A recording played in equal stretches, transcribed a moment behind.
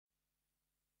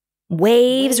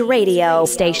Waves Radio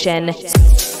Station.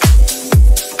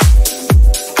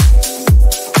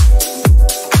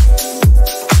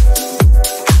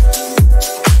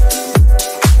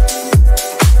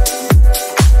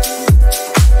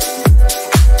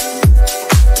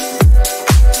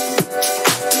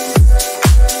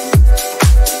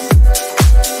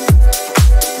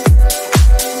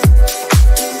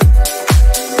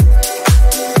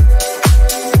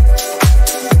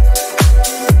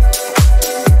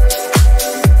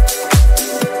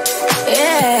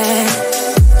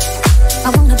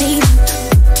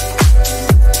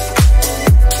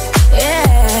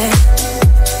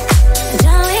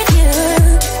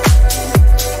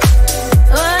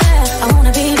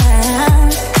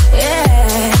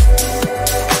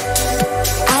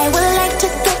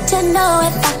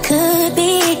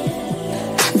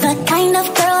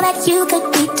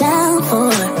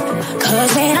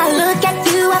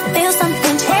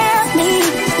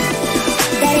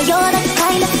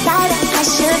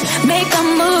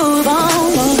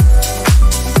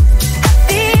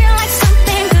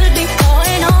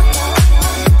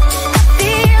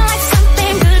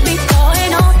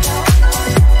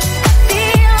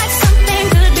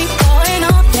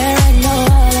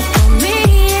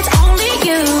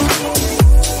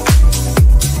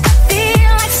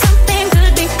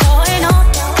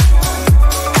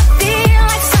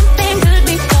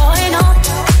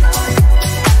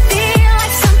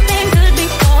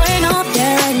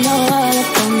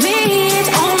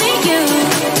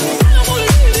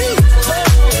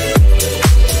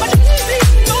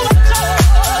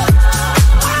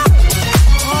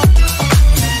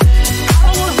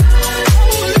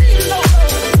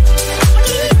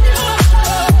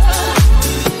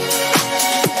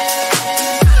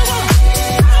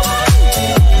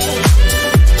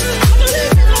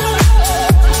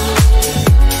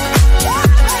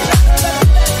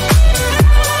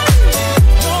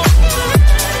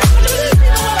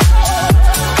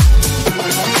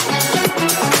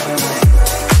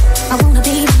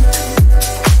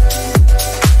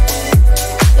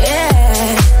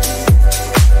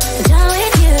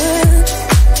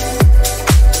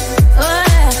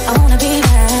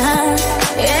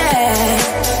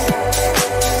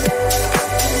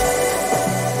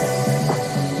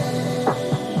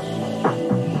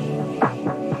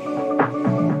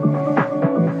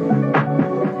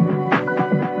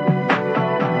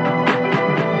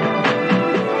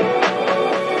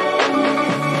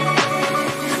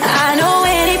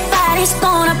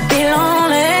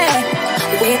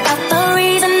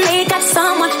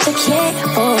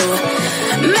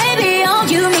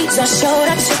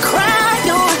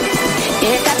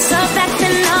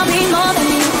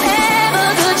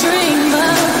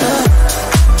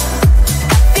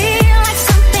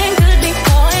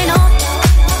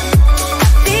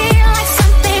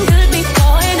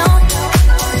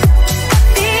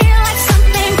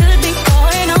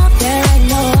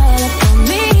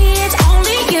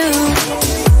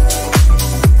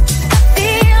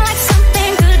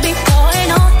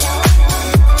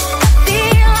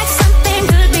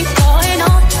 Going on.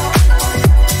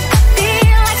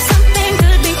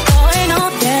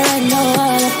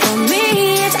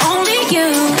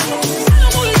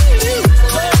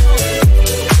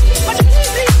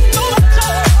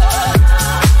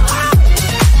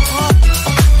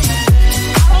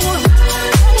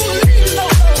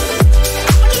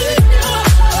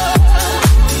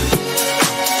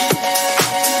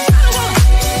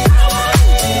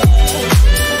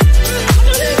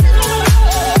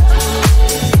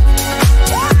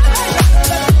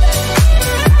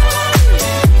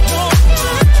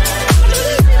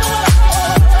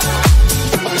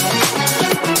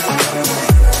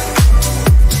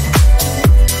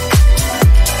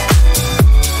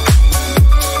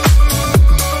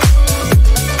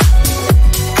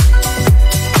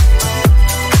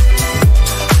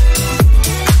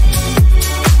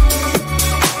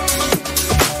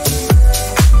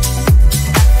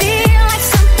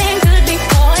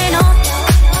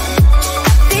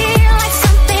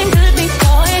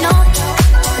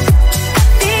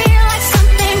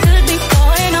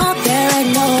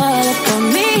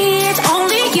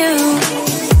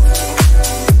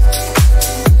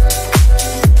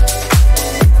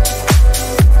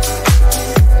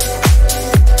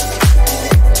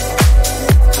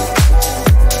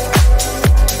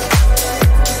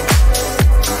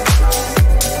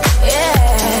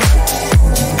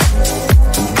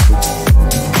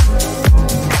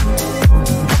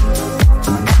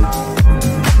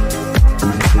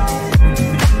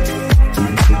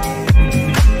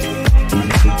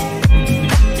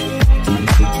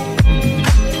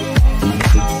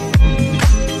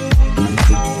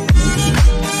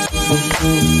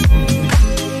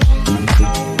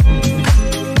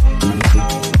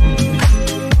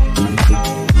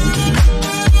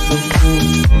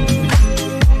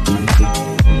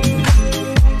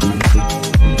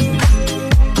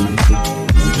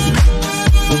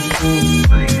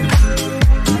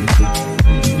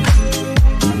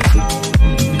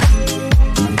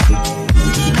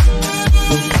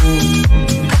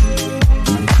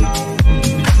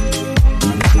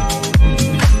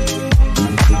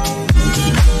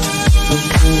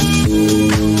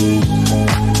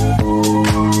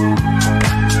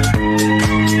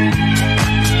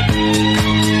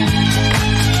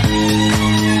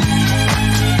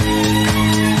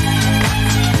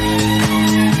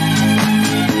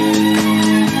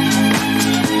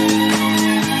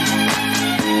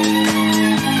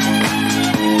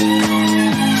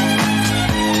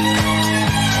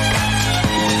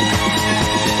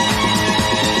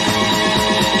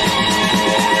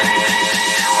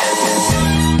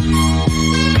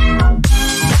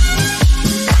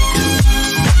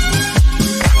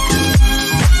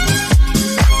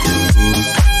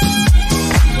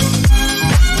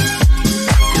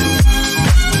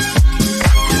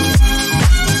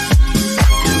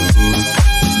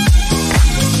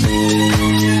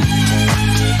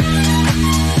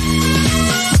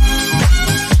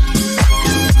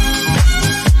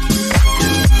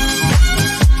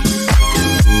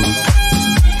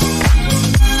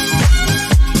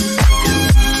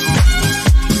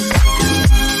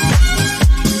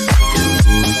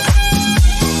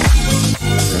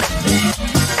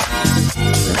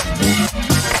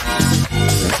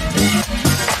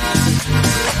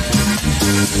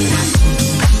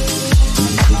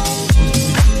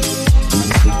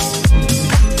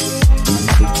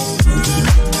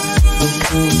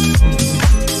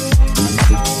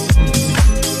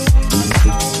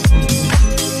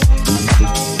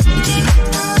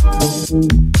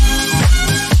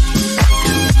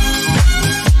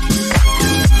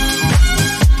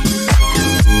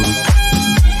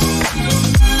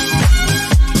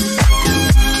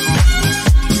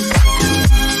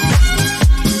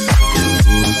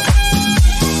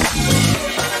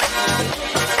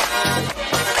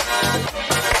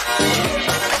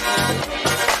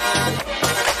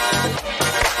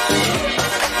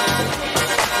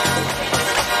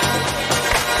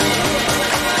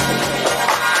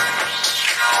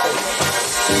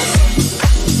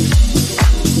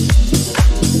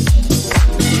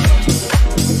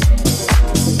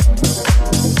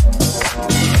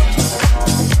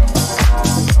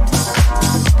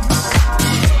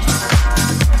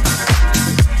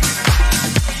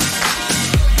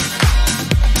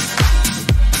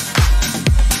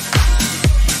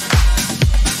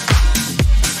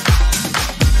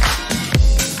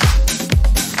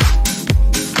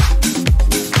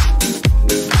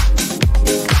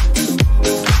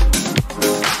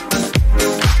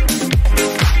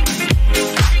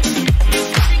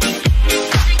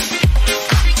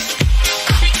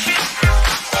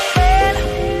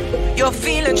 you're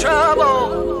feeling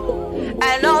trouble,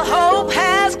 and all hope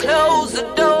has closed the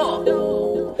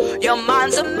door. Your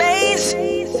mind's a maze,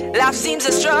 life seems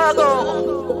a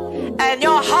struggle, and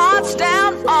your heart's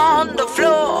down on the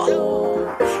floor.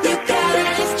 You gotta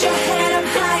lift your head up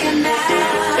higher now.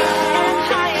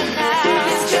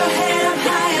 Lift your head up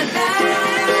higher now.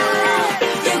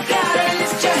 You gotta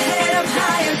lift your head up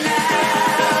higher now.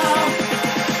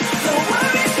 The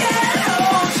worries can't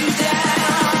hold you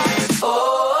down.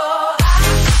 Oh,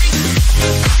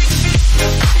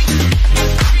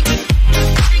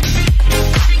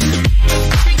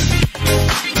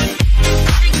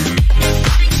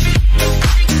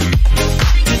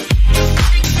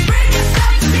 bring us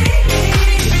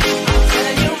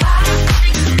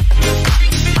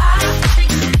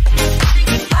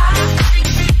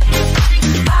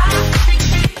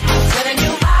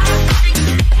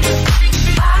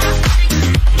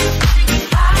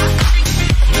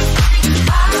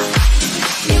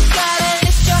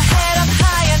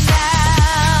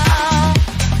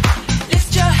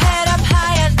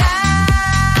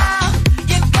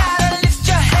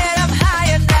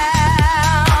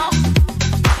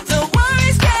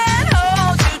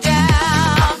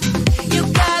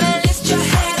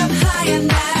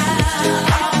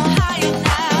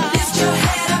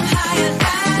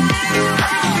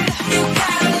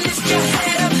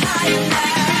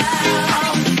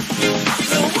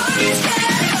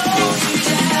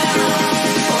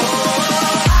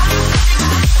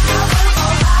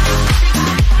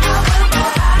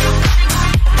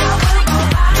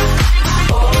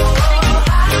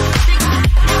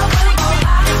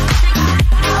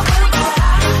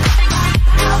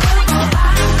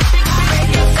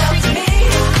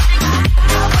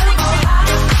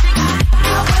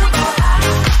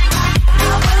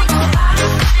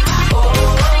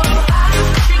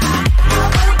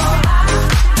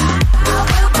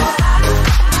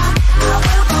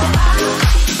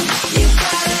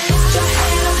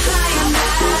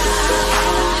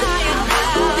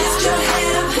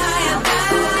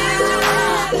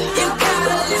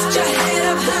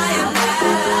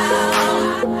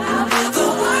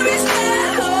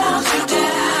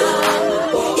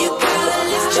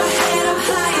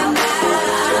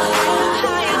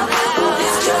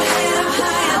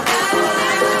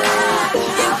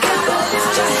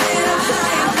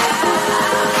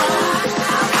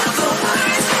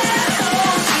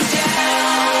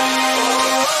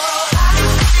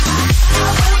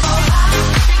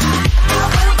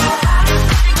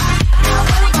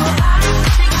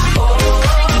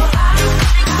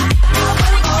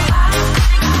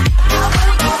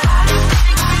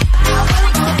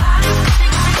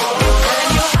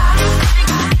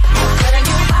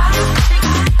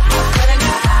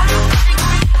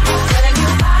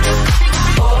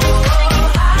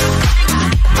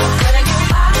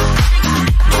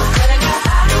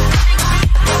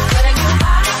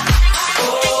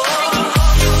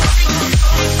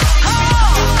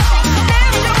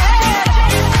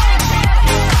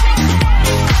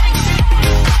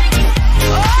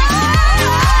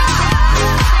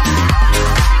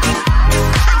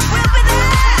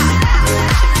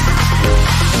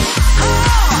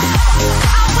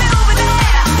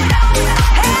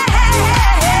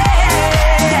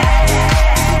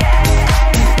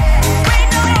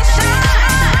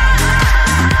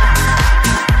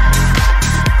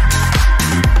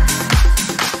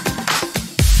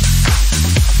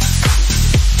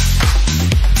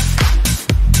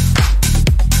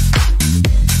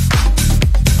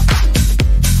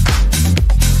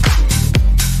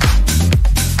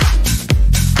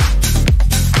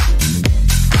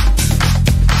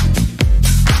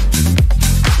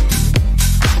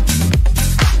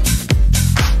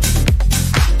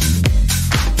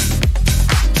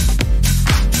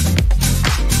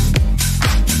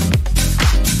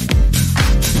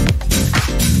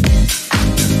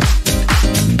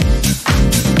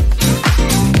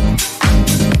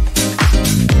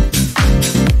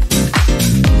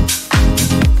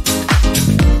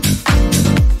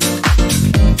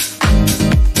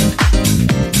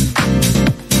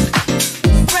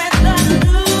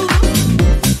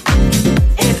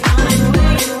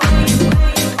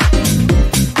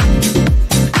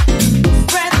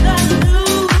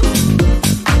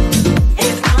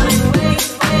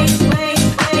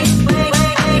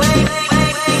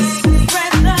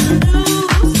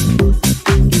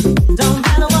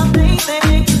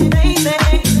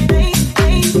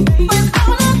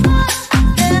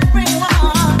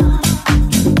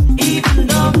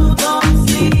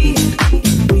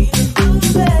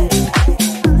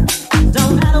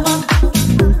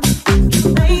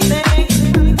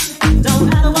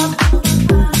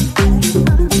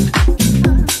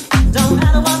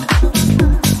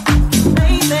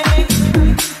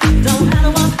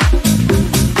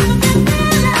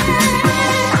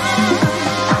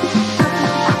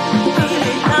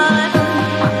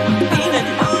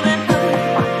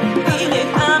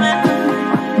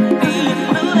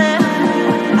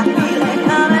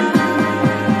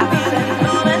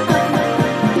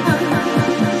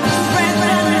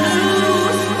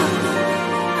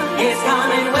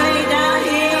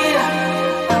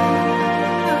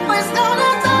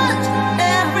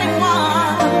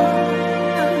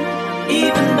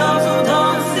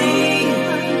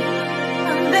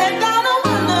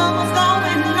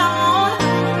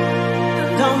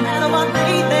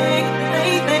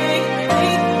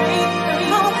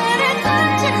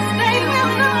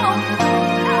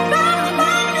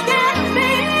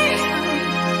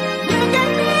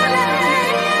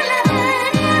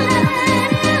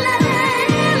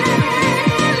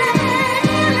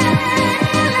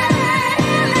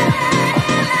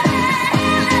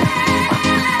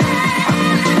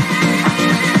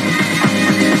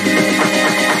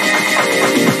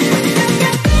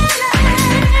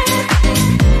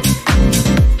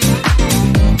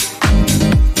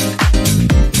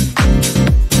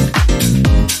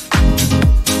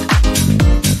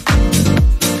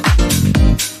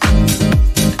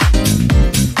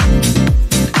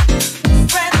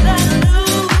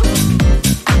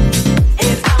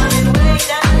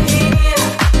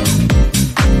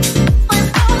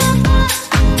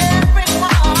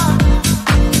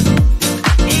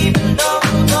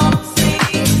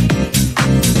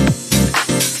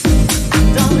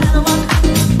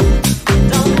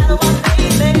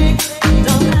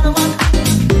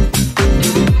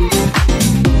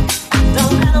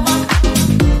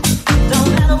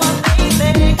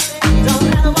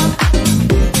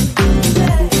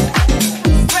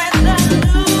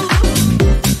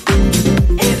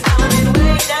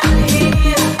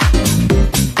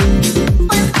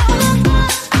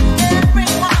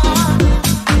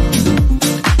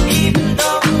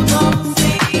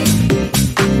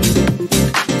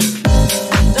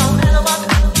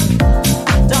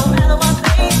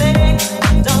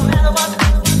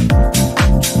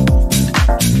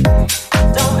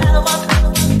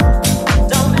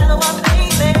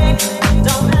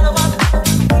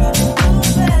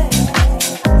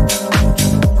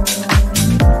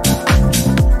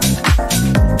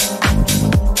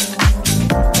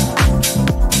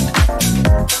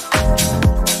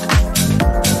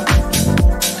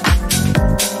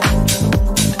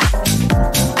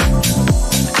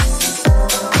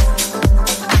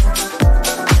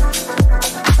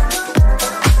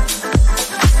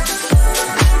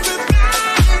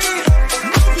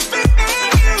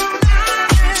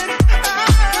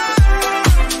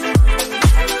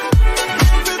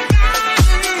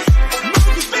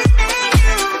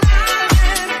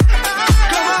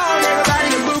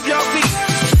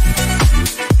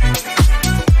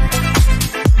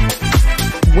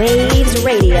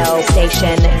radio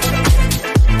station.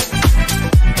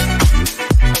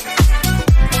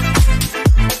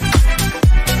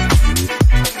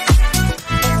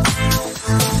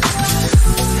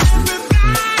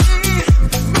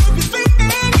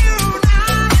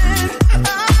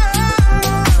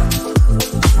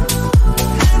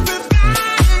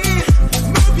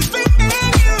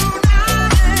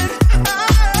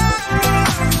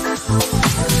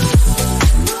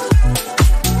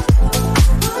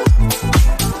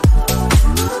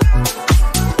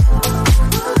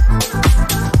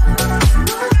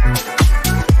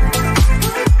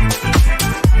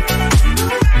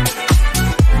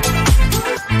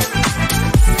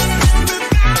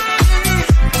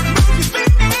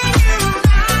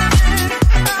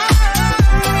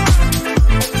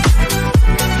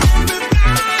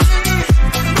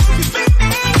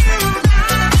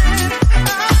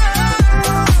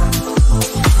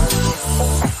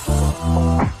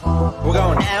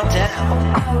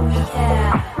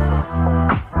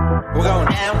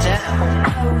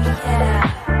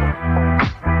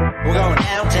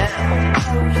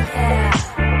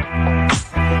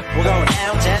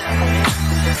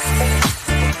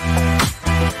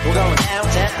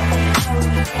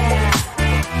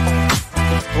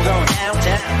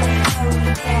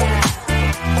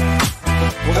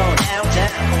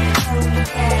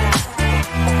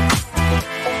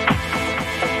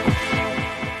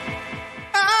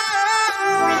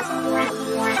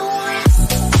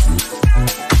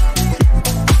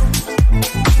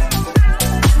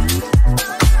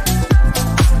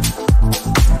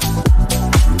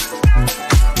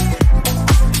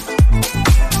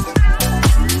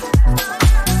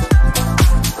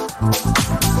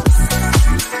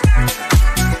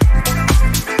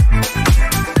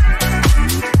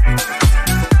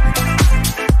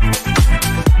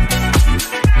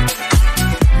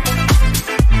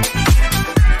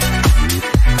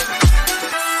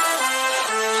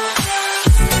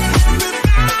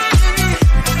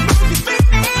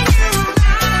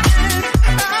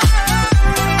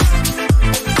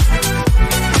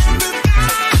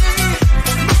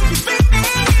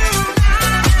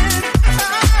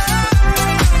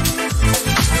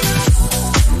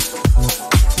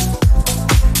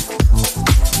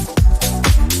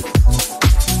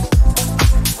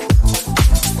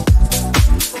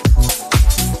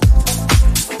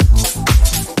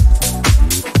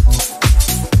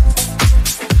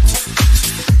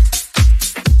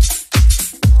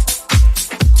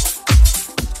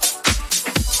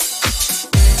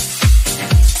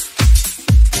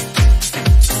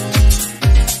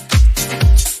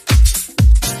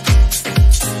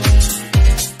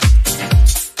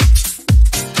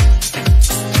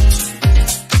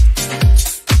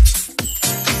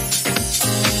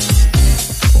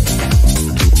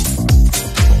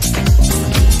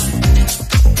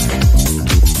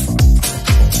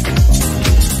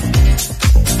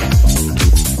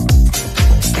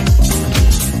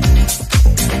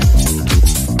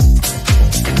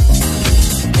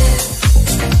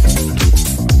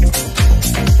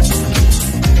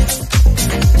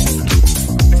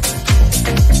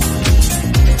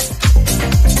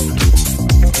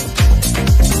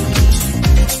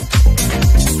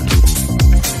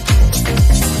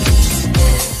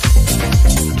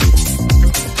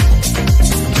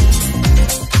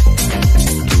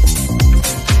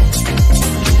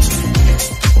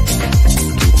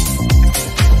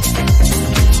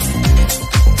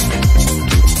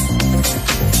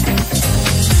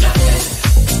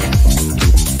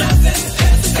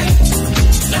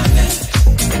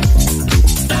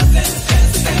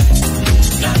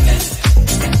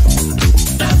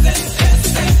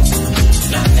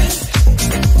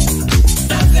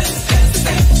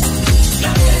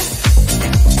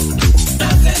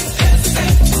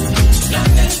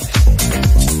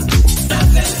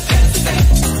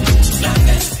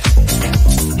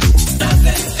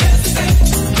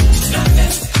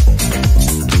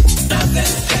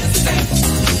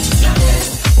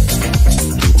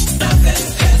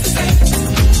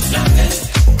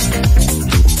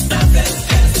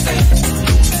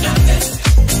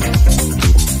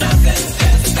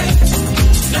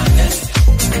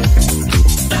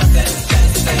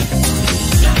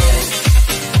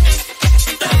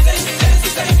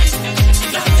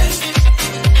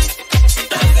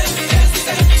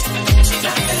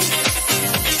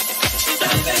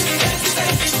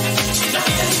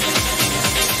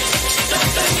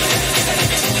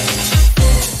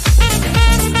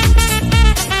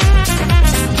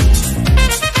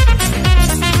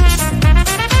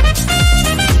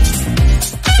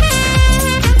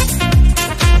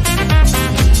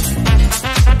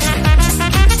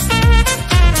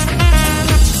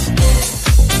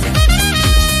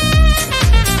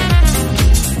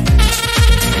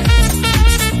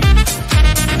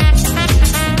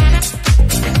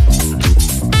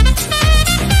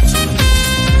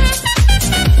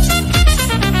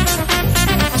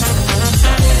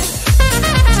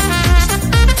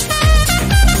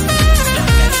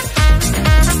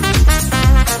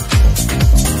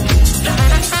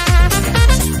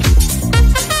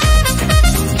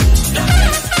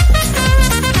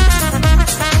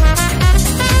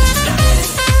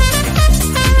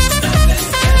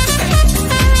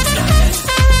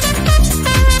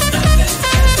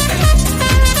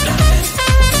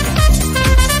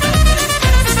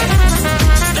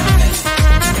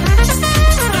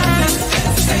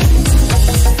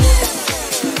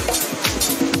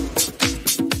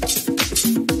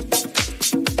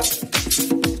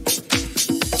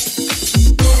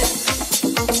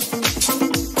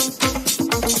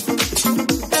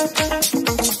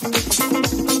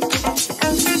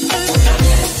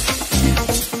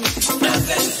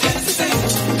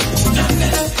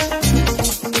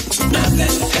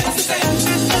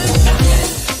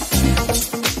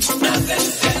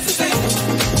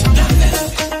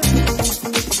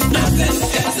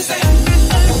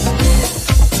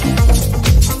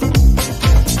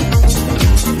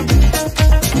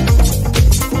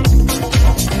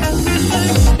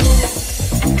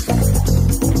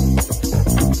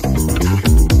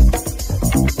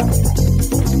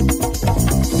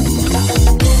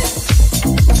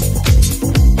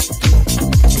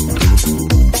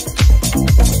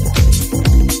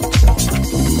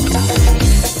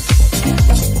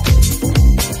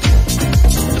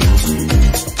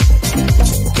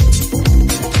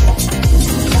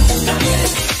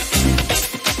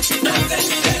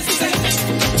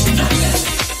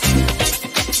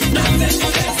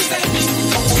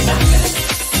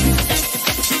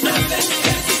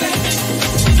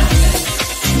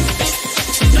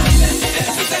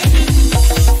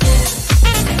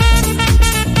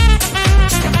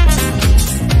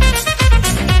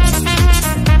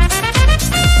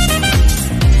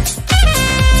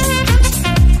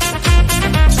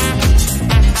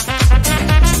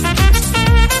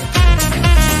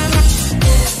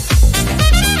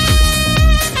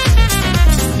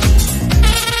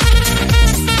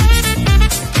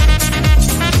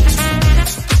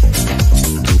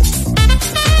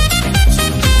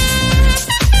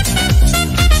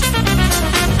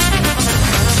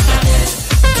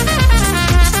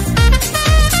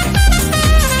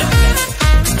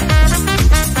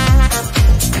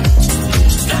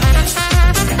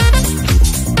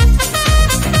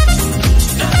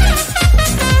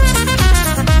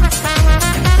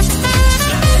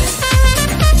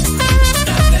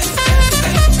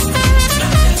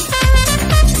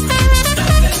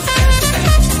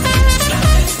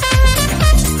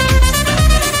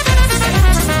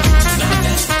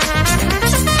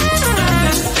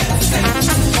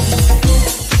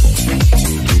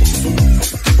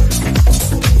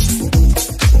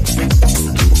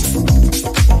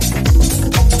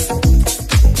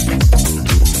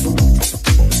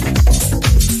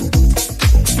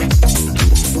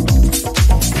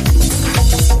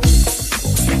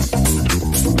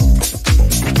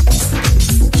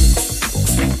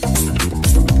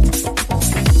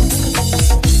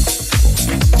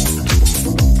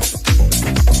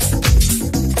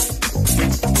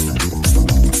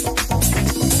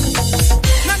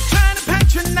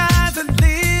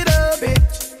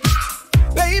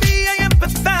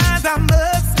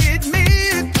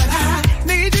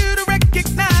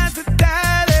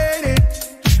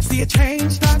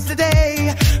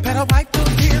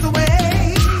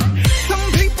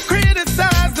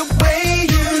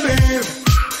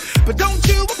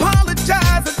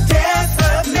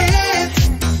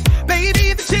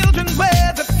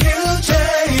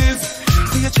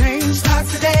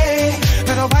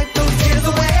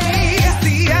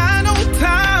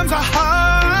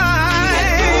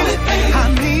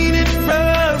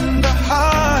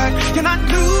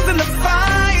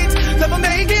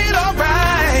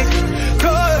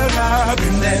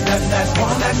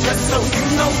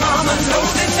 know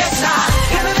that that's not.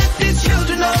 Gotta let these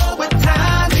children know what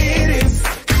time it is.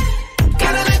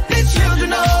 Gotta let these children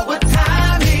know what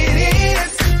time it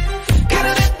is.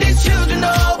 Gotta let these children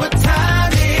know what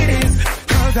time it is.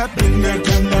 'Cause I've been there,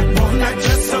 done that, won't I?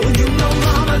 Just so you know,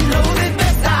 mama, know that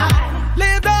that's I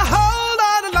lived a whole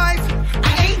lot of life.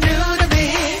 I ain't new to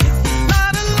this.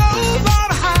 Lot of lows, lot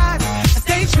of highs. I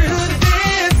stay true to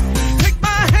this. Take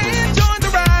my hand, join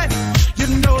the ride. You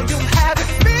know you'll have it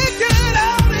figured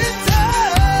out in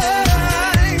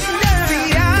time. See,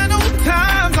 I know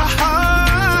times are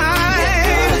hard.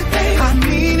 I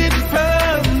mean it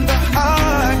from the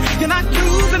heart. You're not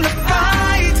losing the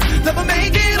fight. Love will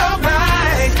make it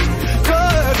alright.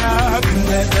 'Cause I've been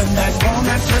there, done that, won't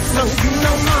I? Just so you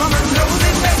know, mama, know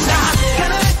that that's not.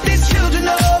 Gotta let these children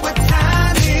know what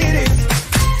time it is.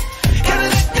 Gotta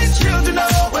let these children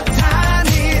know what time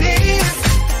it is.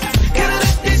 Gotta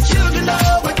let these children know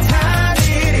what time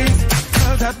it is.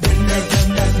 'Cause I've been there,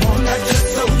 done that, won't I? Just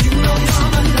so you know,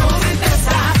 mama, know that that's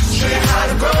not. Show you how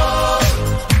to grow,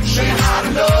 show you how to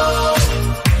know.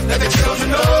 Let the children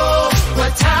know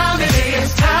what time it is,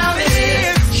 time it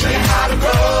is. Show you how to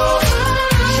grow,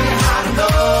 show you how to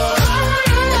know.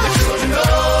 Let the children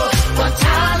know what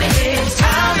time it is,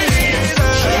 time it is.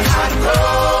 Show you how to grow,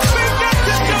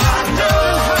 show you how to know.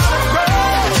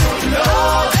 Let the children know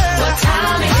what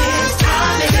time it is,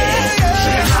 time it is.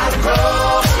 Show you how to grow,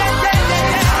 show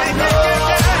you how to know.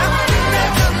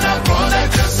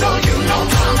 Just so you know,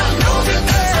 mama, know that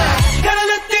that's right. Gotta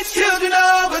let these children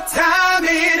know what time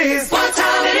it is. What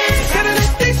time it is. Gotta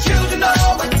let these children know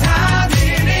what time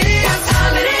it is. What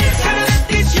time it is. Gotta let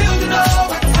these children know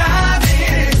what time it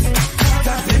is. 'Cause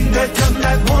I've been there, done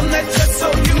that, won't let just so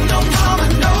you know, mama,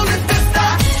 know that that's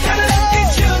not. Gotta let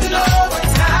these children know what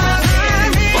time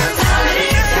it is. What time it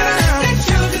is. Gotta let these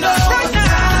children know what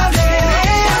time it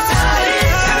is. What time it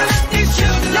is. Gotta let these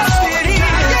children know what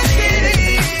time it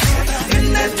is. Been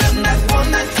there, done that, won't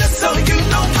let just so you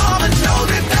know, mama, know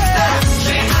that that's not.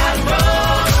 Show you how to grow,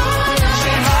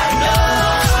 show you how to know.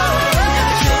 Let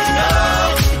the children know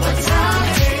what time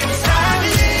it is, time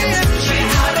it is. Show you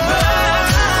how to grow,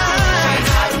 show you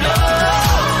how to know.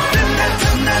 Been there,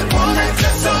 done that, won't let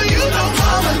just so you know,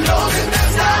 mama, know that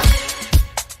that's not.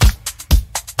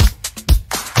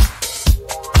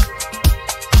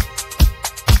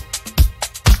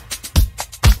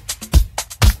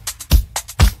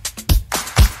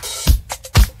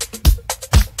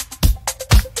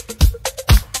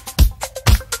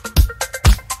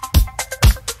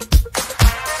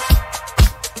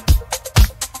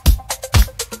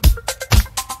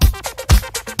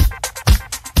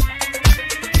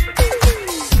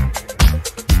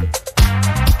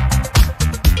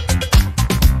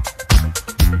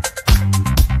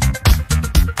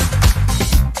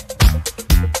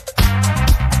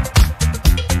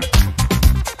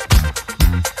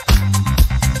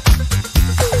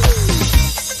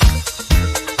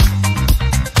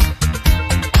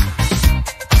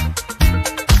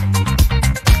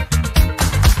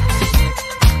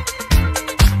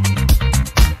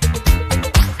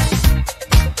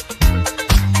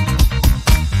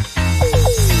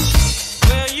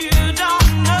 Well, you don't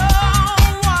know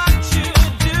what you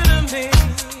do to me,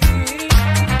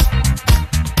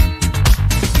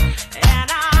 and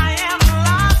I am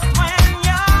lost when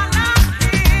you're not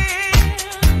here.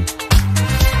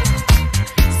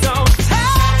 So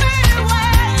tell me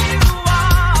where you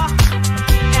are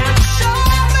and show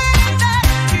me that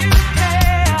you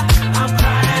care. I'm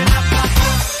crying up a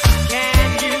house. Can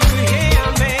you hear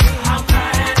me? I'm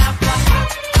crying up a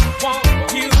house. Won't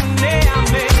you near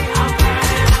me? I'm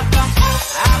crying up a house.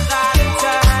 I've got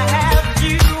to have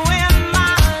you in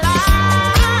my life.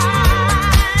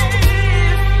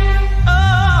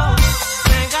 Oh,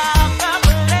 think of the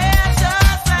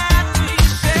pleasures that we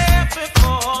shared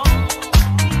before.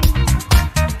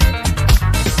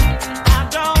 Now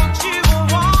don't you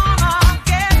wanna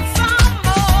get some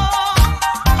more?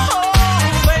 Oh,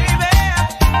 baby,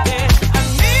 yeah, I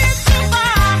need you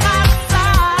by my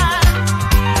side.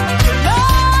 Your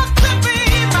love to be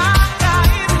my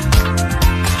guide.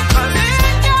 'Cause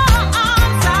in your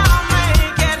arms I'll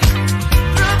make it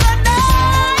through the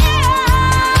night.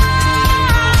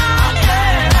 I'm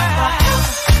crying up a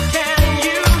house. Can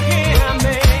you hear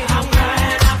me? I'm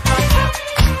crying up a house.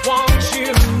 Won't you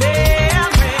near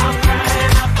me? I'm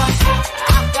crying up a house.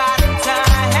 I've got to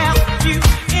have you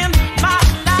in my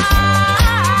life.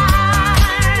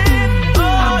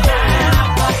 Oh, yeah.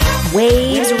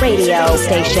 Waves Radio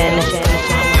Station.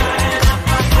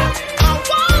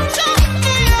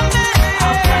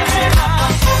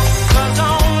 Cause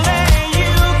only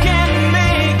you can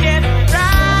make it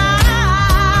right.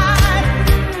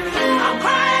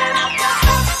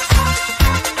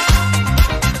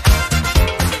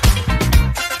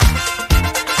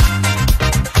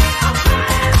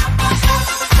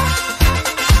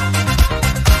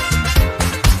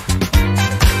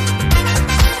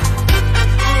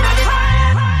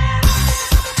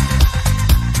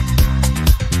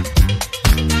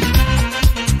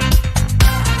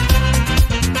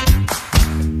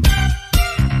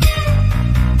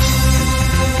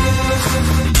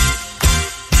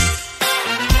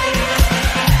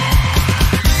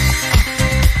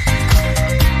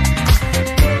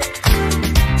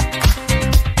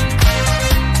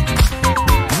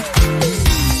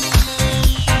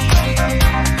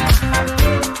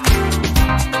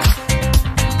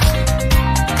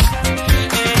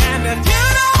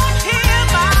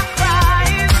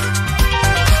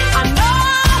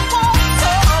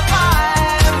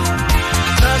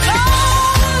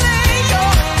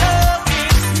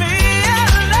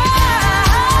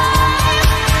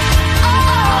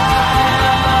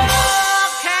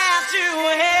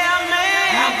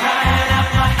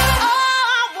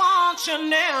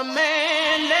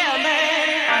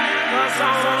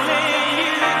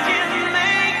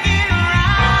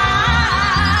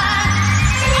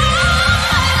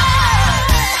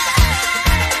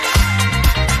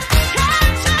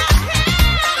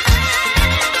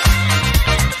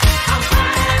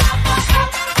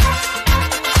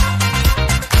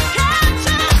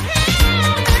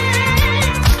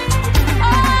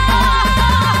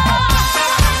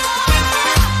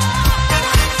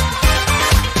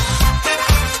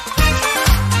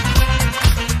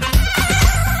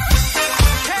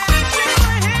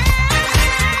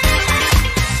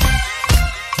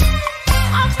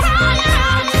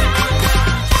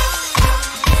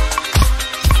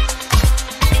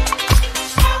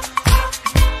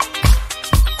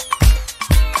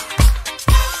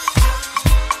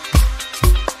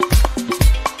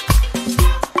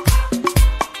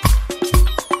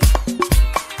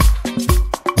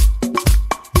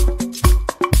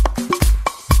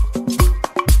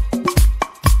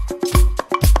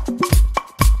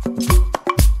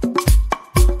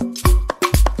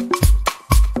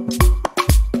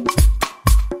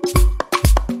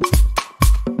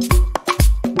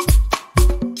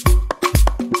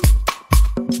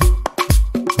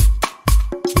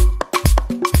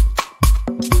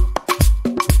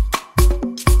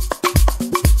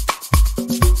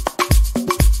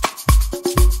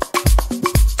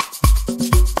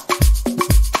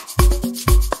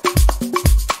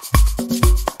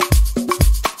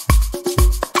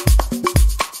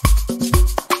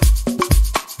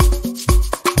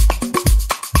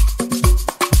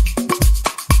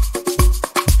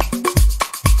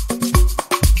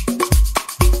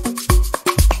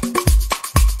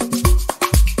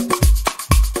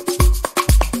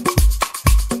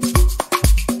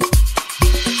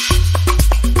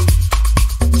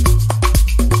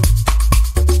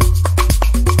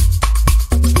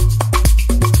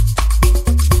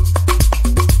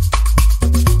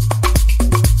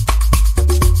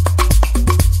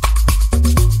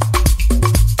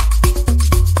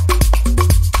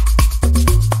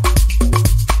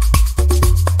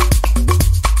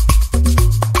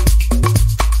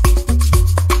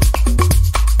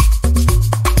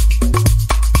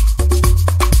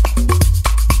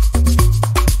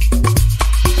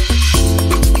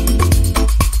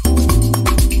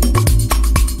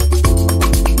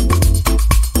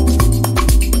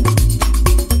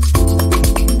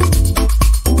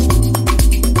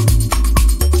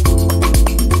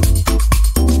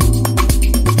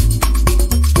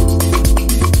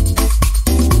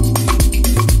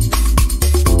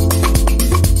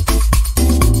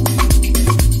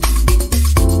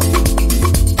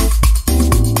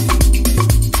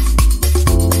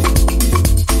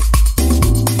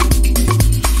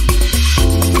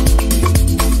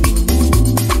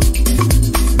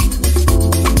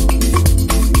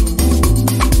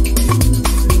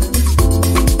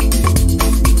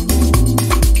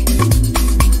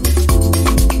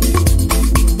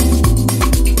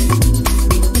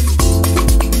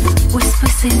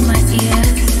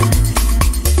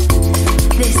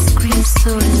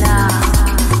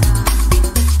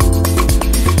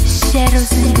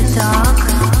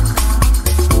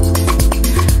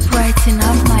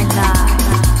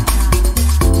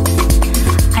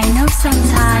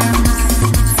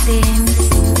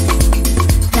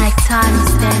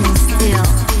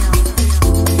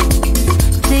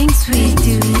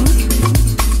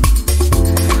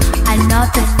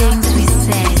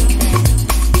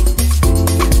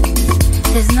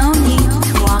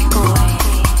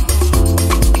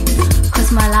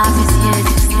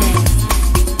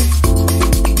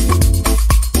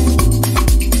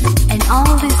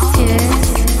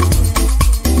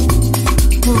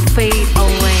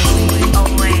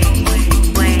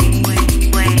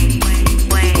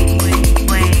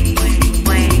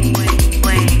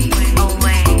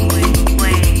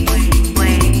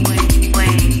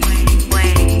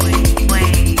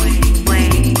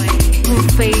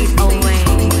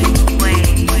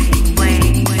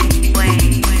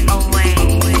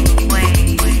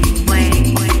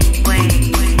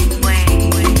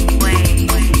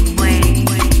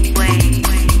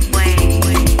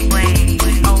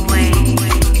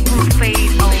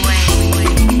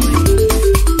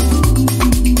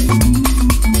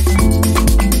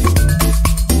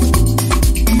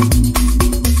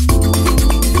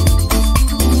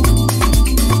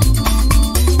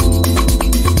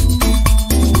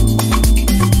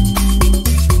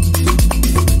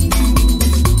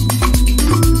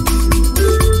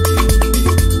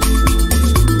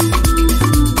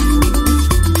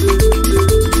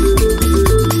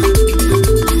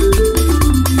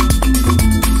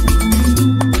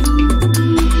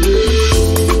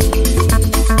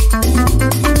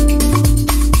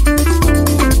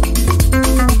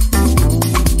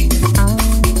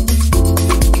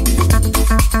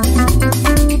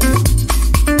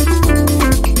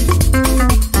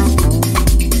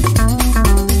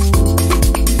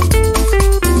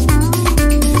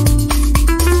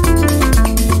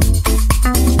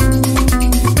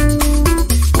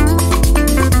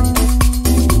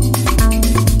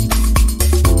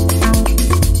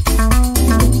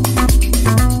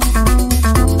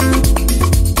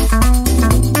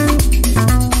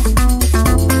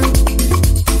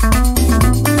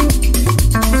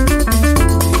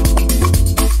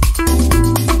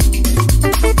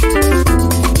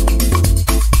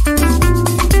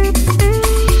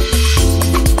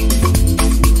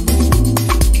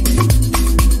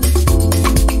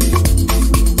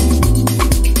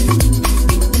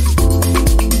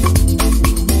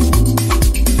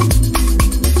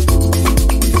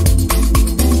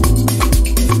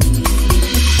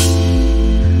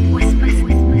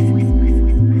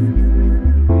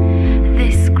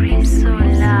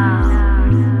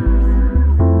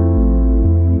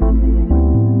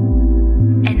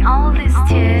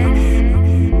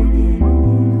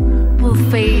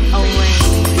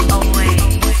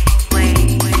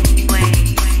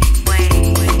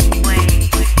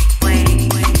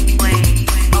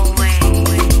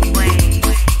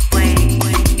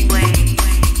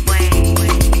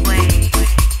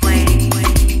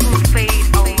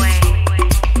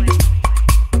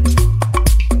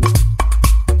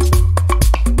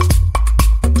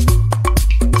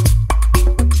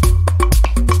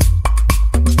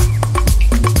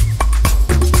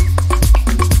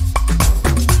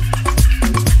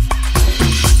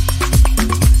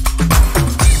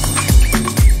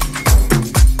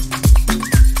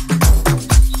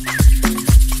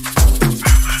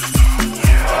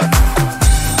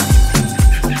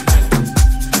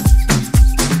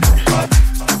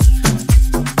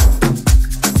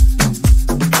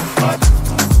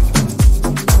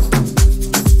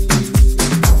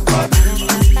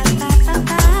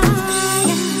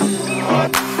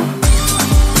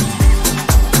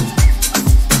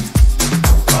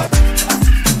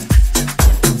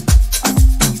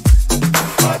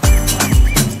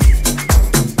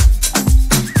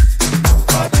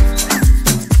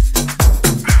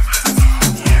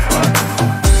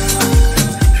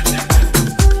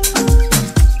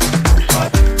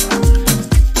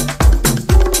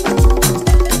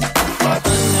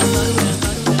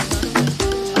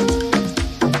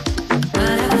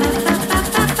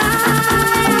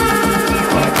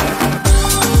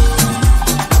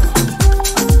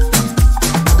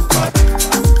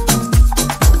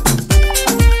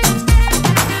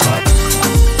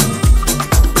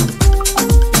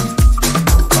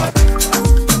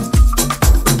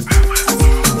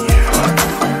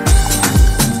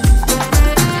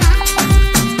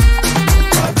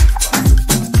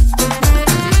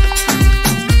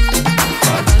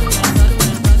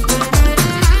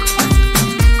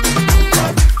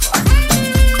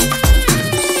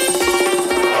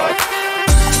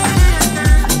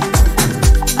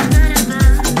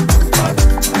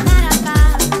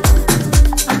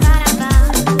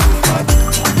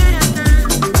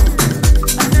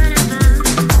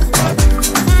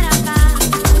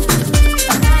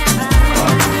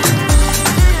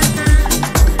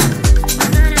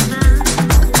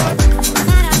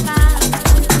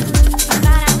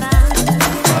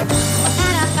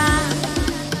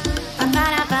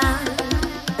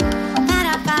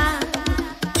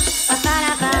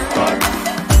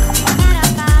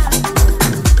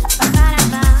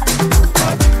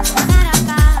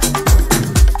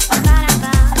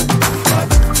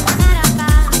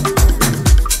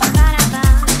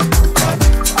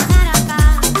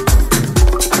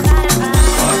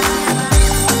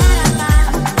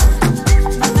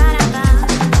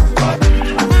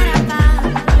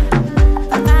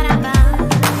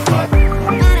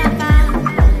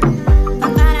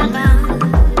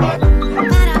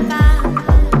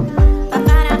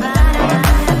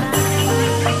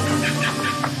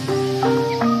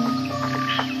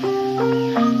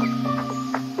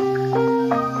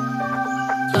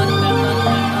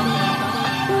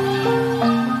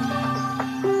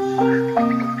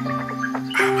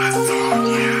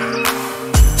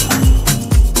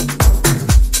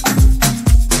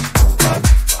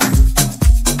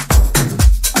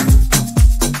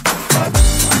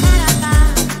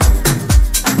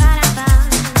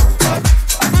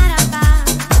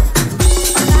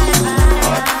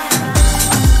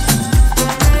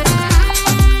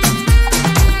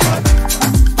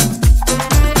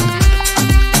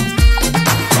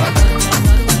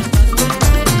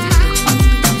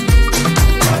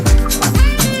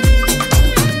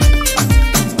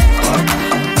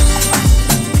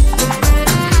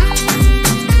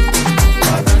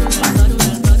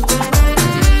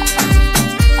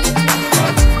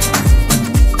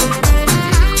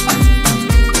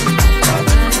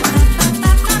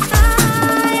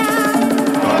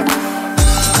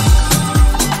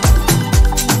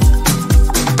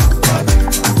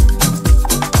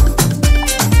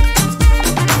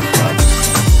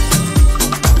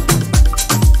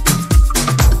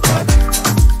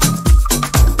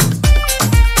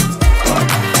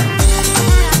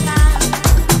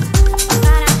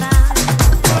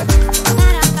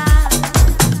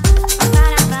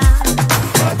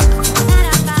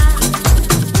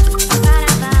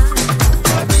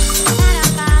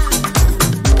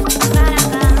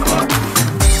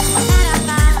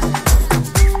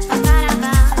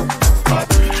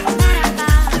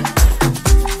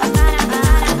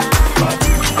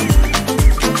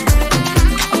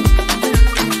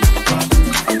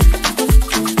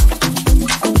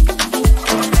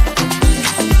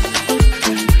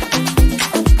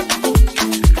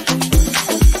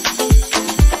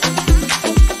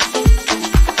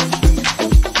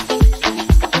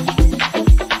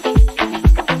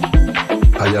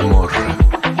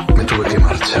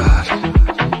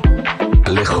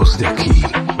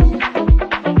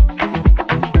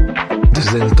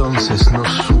 entonces no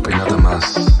supe nada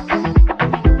más.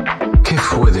 ¿Qué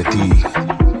fue de ti?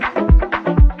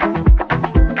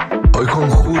 Hoy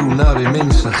conjuro un ave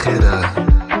mensajera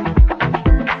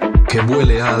que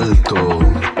vuele alto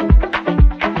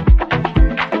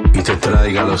y te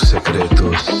traiga los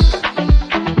secretos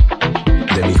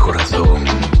de mi corazón.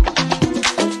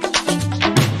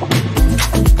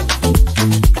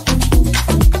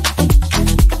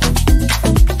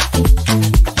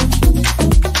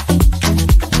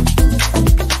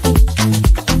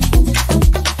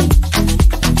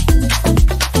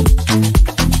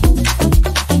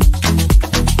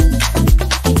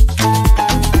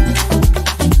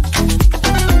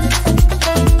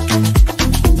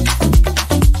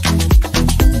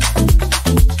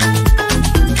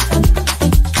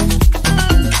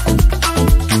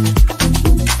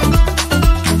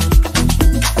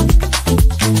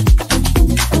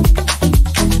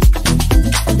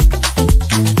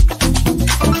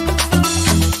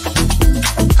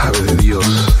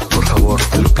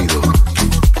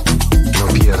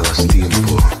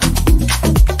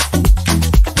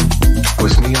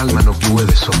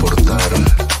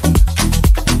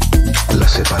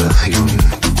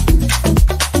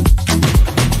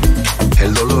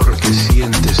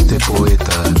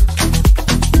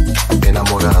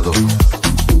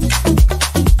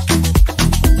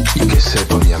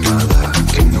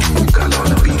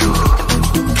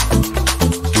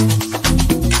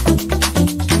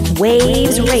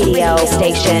 Waves Radio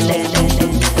Station.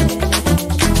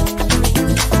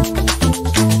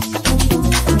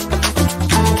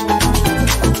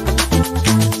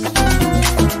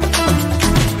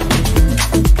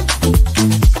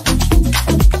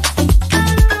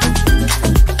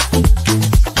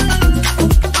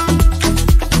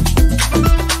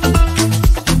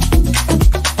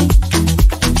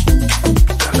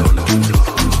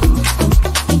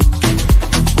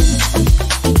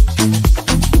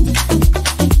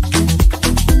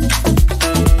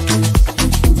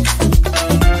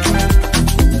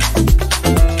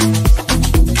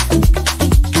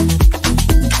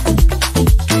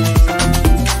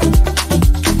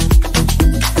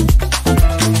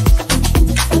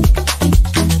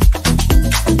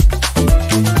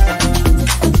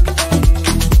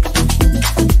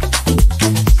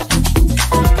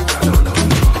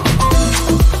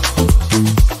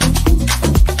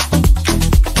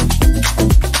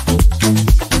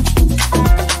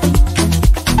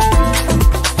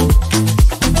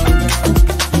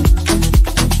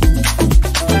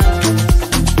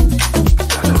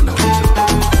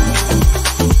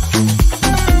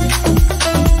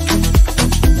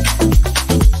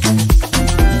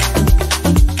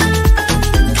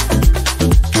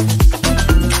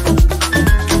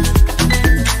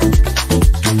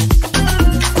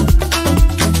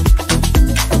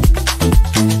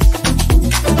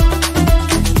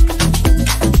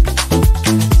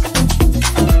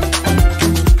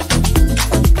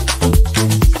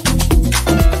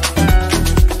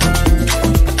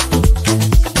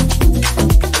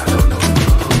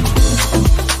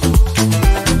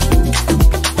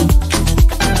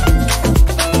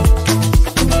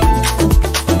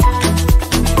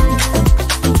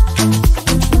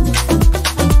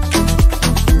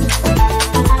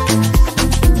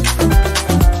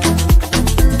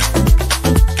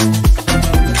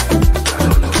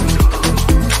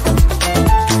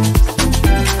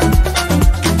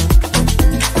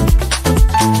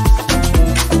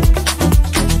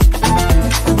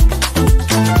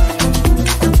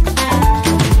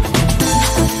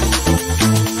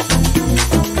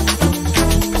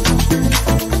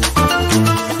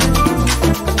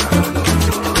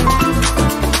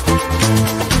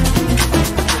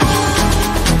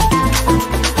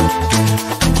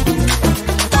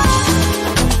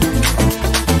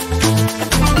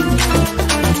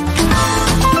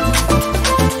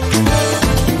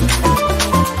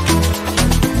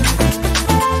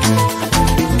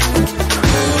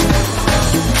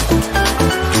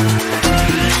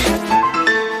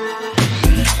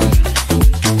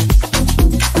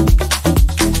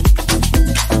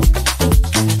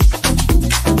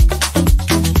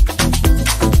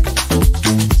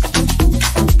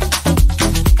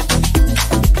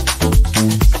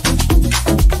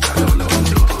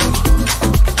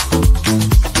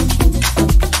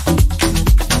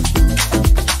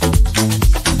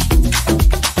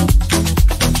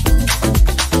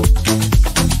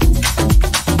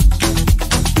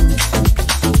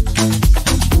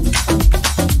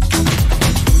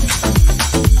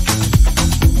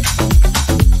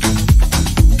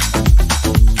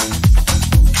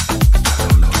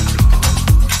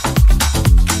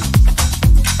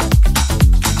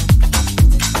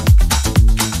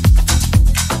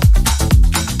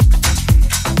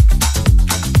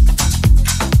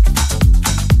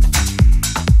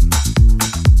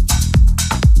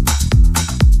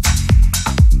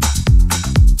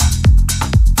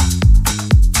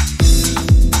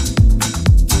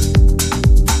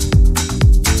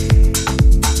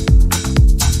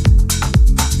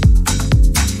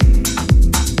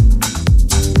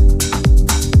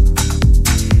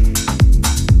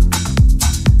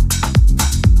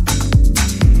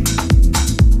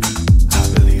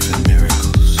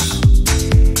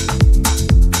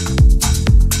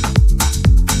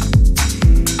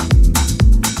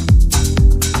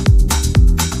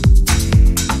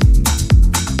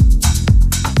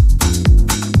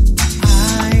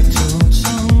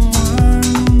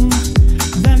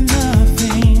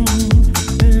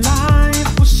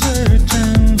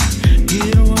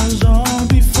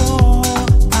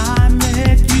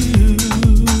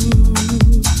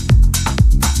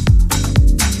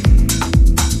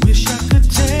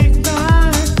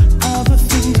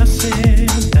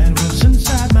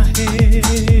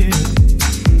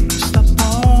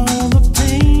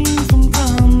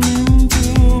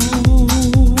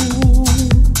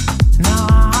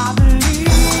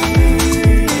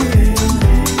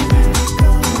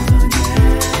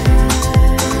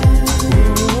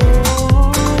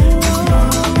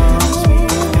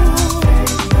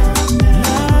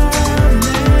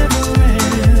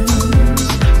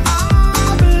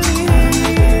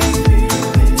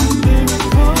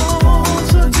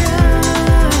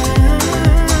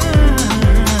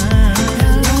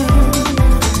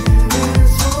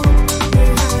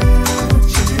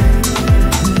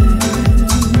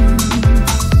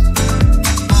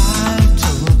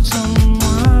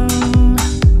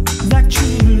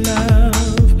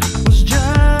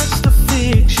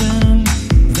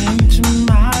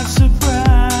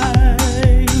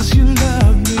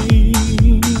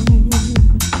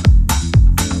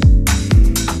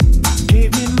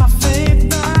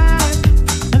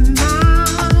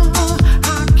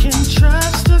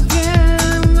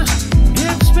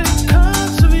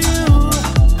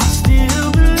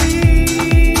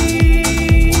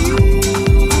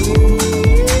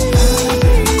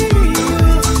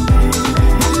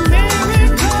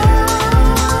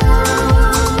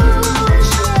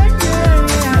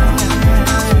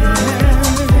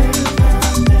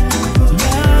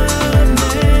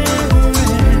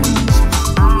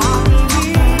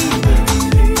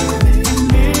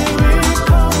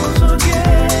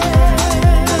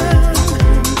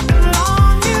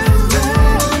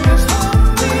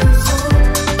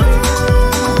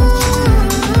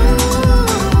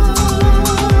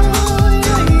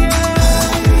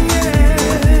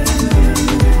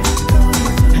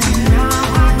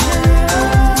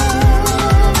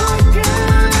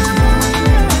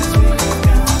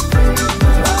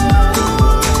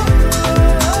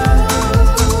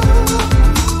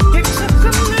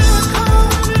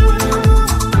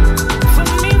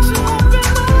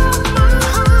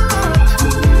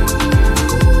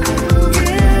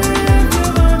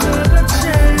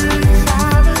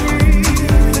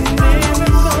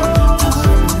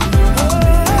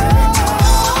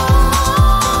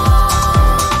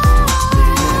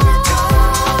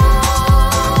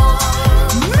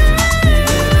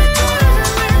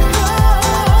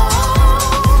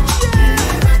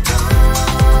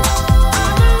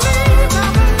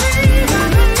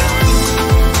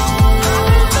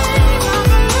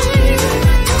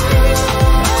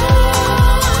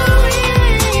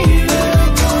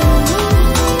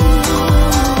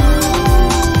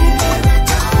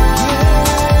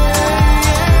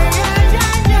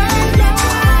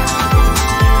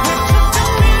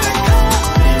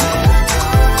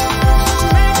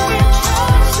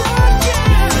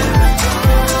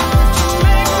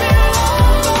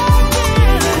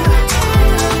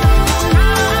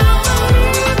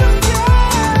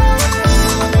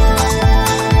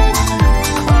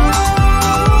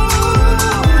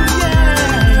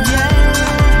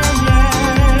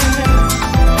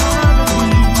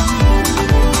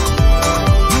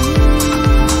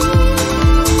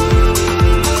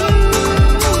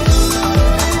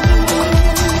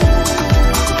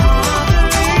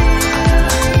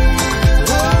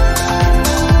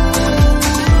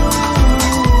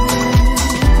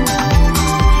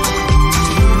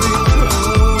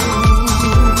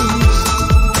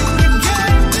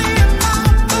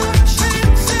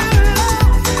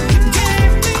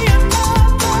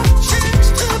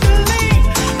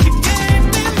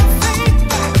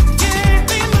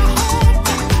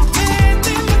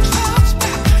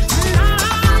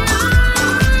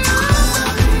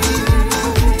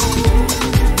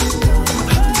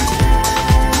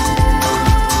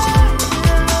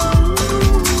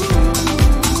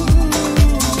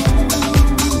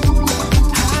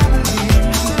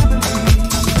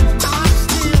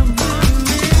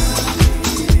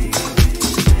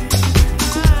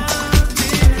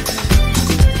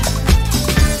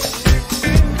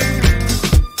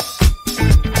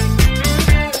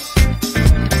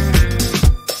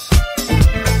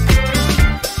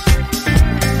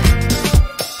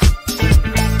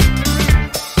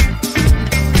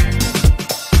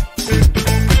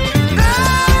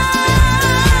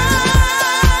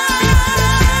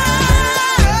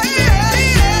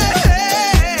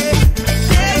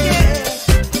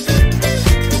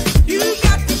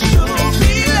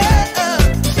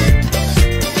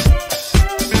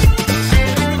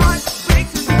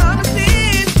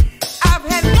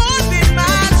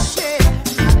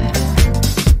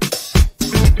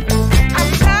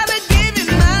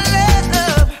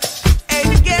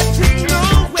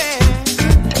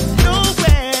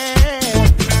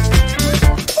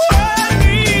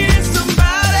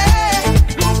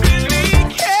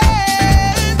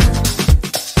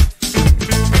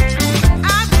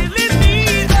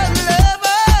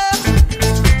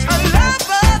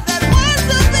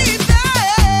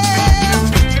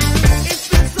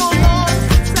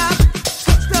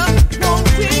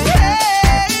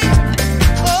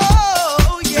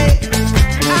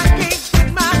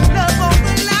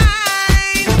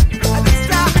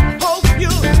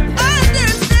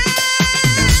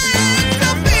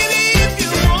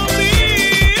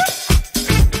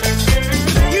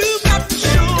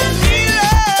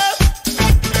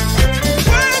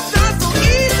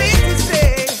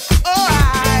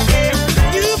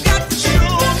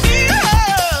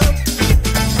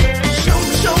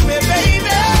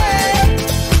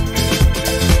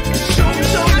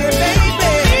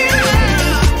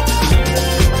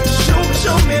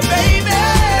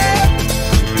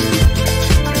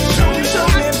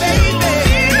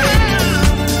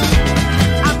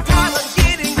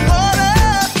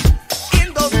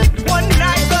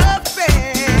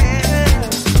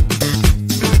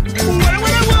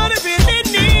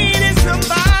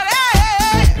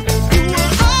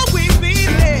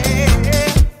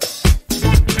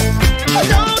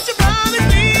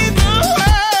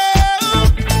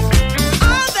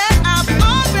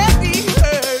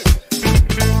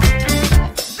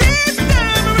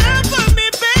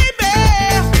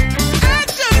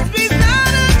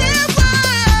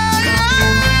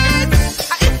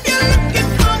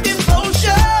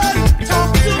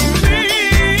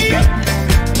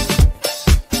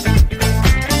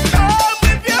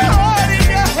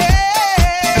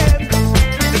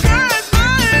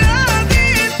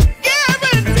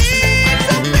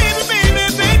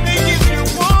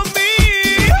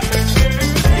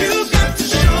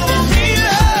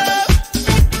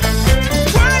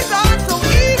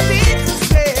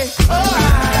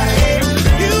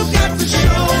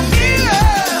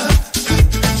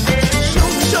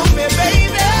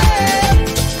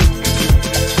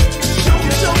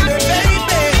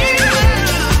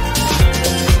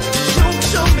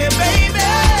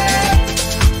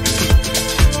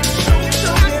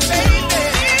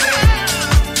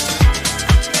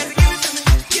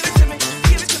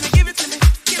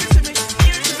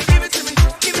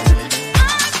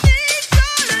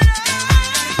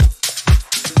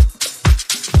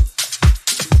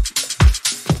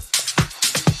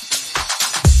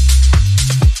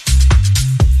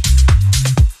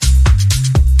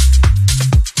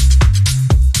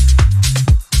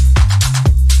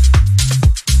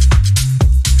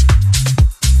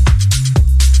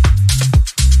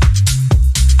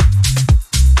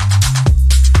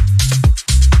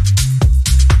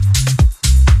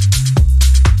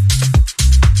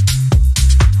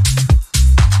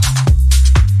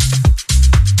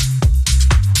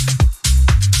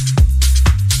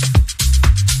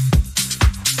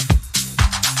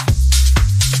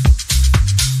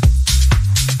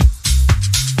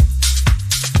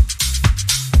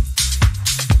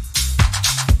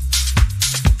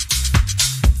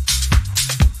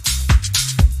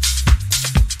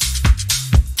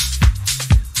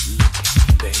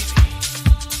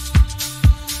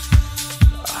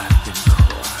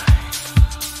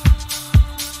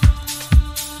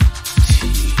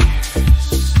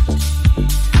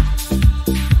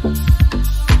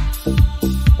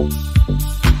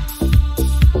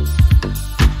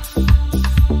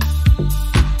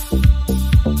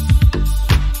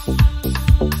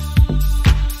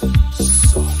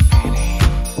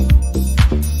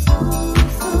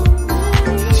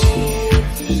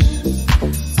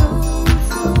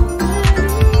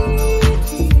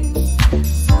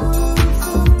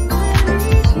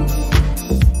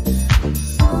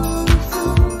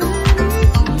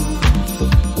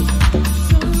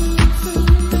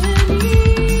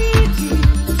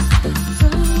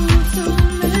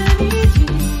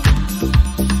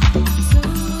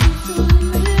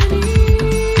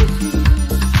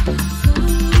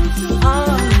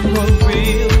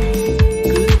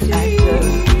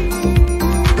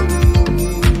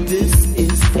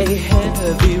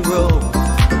 grow.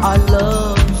 Our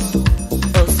love's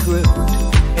a script,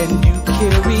 and you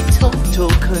carry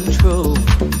total control.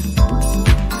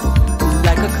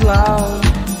 Like a clown,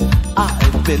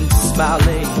 I've been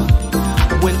smiling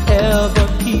whenever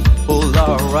people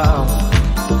are around.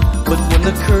 But when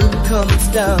the curtain comes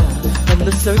down and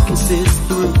the circus is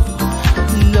through,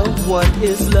 no one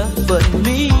is left but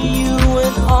me, you,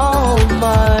 and all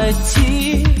my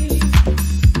tears.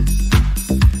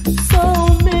 So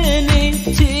many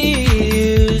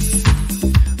tears,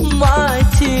 my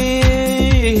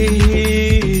tears.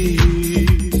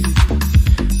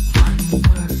 One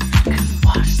word could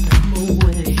wash them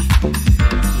away.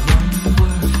 One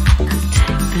word could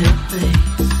take their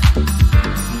place.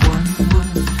 One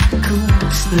word could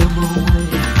wash them away.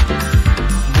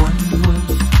 One word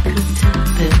could take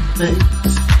their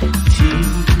place.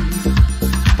 Tears.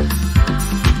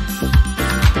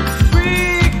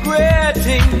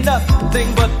 Regretting nothing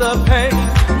but the pain.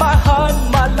 My heart,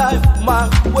 my life, my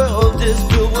world is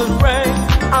filled with rain.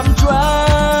 I'm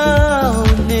drowning.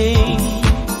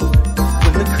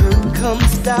 When the curtain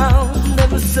comes down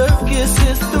and the circus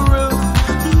is through,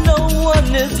 no one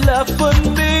is left but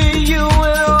me, you,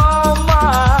 and all my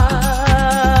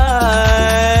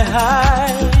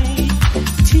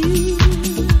tears.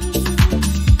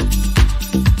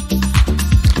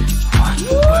 One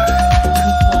word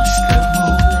could wash them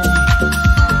away.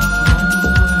 One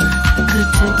word could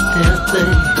take their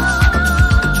place.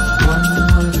 One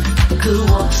word could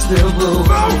wash them away.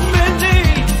 So many.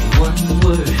 One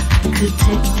word could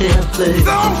take their place.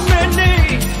 So many.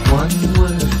 One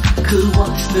word could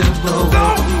wash them away. So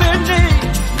many.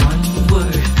 One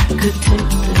word could take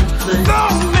their place. So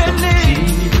many.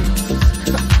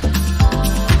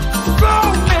 So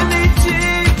many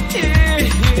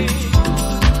tears.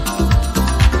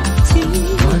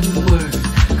 One word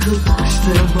could wash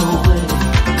them away.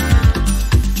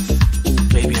 Ooh,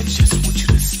 baby, I just want you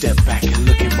to step back and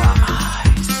look in my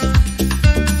eyes.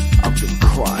 I've been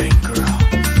crying, girl.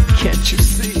 Can't you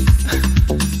see?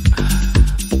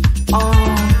 Oh,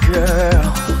 girl.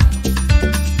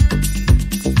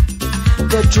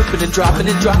 They're dripping and dropping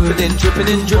and dropping and dripping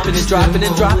and dripping and dropping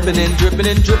and dropping and dripping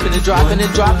and dripping and dropping and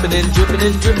dropping and dripping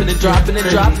and dripping and dropping and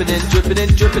dropping and dripping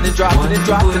and dripping and dropping and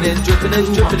dropping and dripping and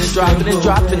dripping and dropping and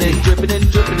dropping and dripping and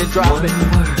dripping and dropping.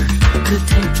 One word could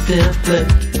take their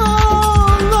place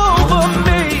all over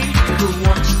me. Could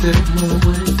wash them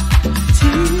away.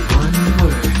 One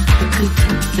word could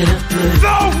take their place.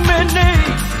 So many.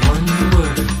 One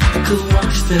word could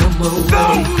wash them away. So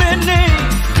many.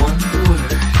 One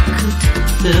word could take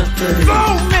their place. So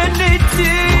many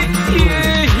tears.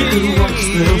 Could wash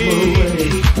them away.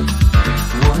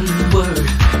 One word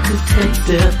could take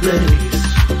their place.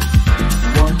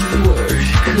 One word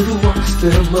could wash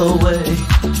them away.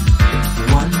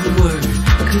 One word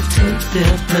could take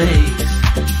their place.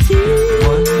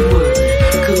 One word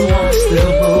could wash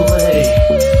them away.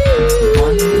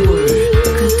 One word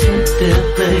could take their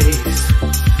place.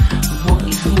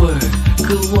 One word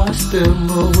could wash them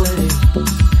away.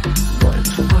 One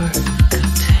word could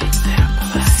take their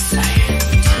place.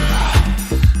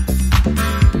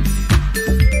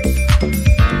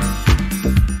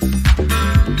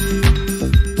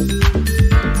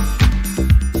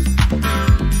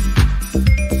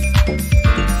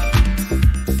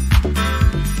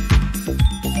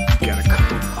 Gotta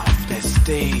come off that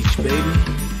stage, baby.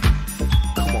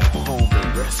 Come on home and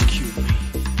rescue me.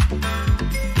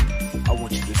 I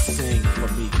want you to sing for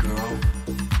me, girl.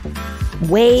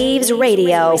 Waves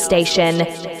Radio Station.